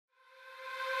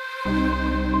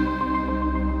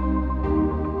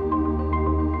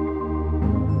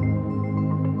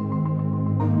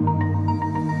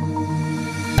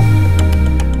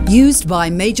Used by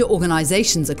major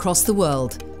organisations across the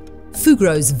world,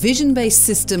 Fugro's vision-based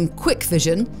system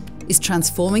QuickVision is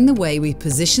transforming the way we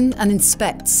position and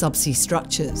inspect subsea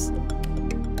structures.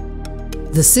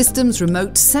 The system's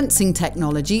remote sensing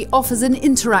technology offers an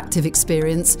interactive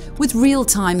experience with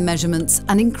real-time measurements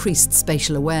and increased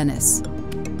spatial awareness.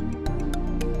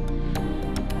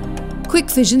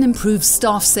 QuickVision improves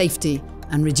staff safety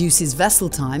and reduces vessel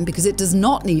time because it does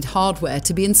not need hardware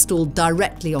to be installed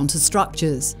directly onto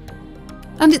structures.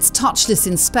 And its touchless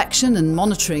inspection and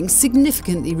monitoring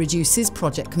significantly reduces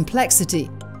project complexity,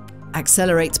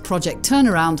 accelerates project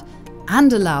turnaround,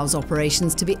 and allows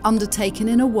operations to be undertaken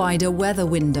in a wider weather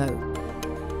window.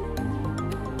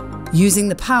 Using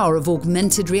the power of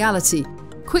augmented reality,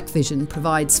 QuickVision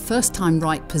provides first-time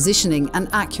right positioning and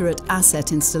accurate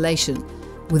asset installation,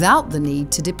 without the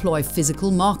need to deploy physical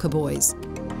marker buoys.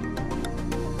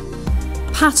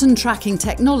 Pattern tracking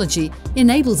technology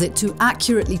enables it to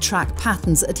accurately track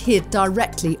patterns adhered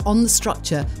directly on the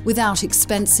structure without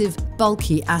expensive,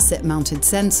 bulky asset-mounted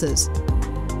sensors.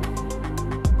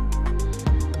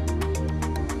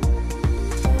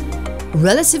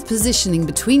 Relative positioning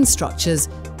between structures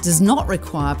does not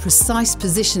require precise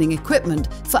positioning equipment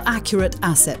for accurate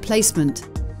asset placement,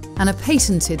 and a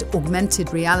patented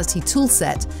augmented reality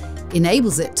toolset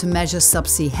enables it to measure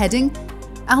subsea heading,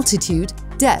 altitude,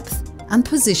 depth, and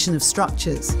position of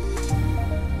structures.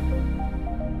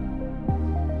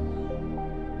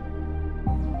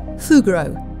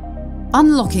 Fugro,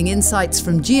 unlocking insights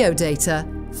from geodata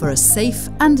for a safe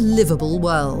and livable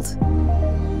world.